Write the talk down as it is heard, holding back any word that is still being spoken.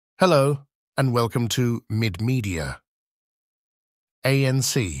Hello, and welcome to Mid-Media.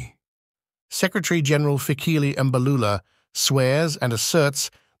 ANC. Secretary-General Fikile Mbalula swears and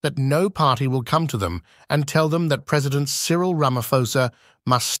asserts that no party will come to them and tell them that President Cyril Ramaphosa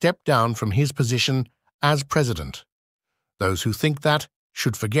must step down from his position as president. Those who think that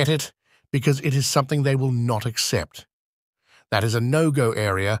should forget it, because it is something they will not accept. That is a no-go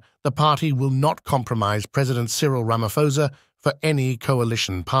area. The party will not compromise President Cyril Ramaphosa for any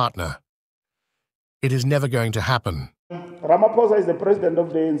coalition partner. It is never going to happen. Ramaphosa is the president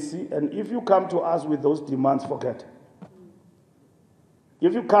of the ANC, and if you come to us with those demands, forget.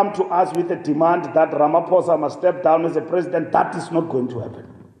 If you come to us with a demand that Ramaphosa must step down as a president, that is not going to happen.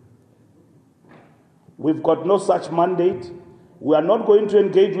 We've got no such mandate. We are not going to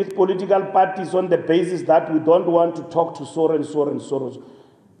engage with political parties on the basis that we don't want to talk to so and so and so.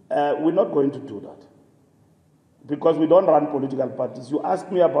 We're not going to do that, because we don't run political parties. You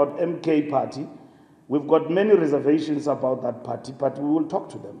asked me about MK party. We've got many reservations about that party, but we will talk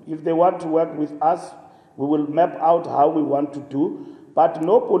to them. If they want to work with us, we will map out how we want to do, but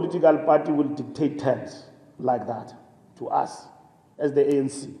no political party will dictate terms like that to us as the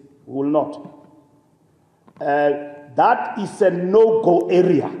ANC. We will not. That is a no-go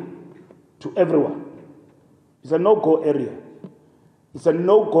area to everyone. It's a no-go area. It's a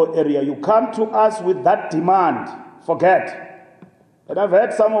no-go area. You come to us with that demand, forget. And I've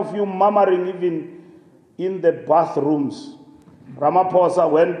heard some of you murmuring even in the bathrooms.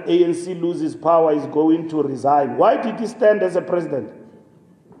 Ramaphosa, when ANC loses power, is going to resign. Why did he stand as a president?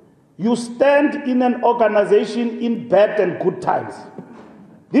 You stand in an organization in bad and good times.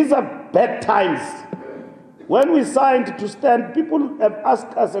 These are bad times. When we signed to stand, people have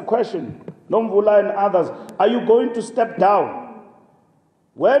asked us a question, Nomvula and others, are you going to step down?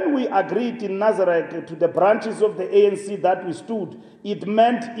 When we agreed in Nazareth to the branches of the ANC that we stood, it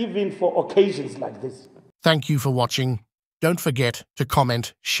meant even for occasions like this. Thank you for watching. Don't forget to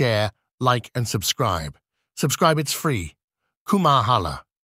comment, share, like and subscribe. Subscribe, it's free. Kumahala.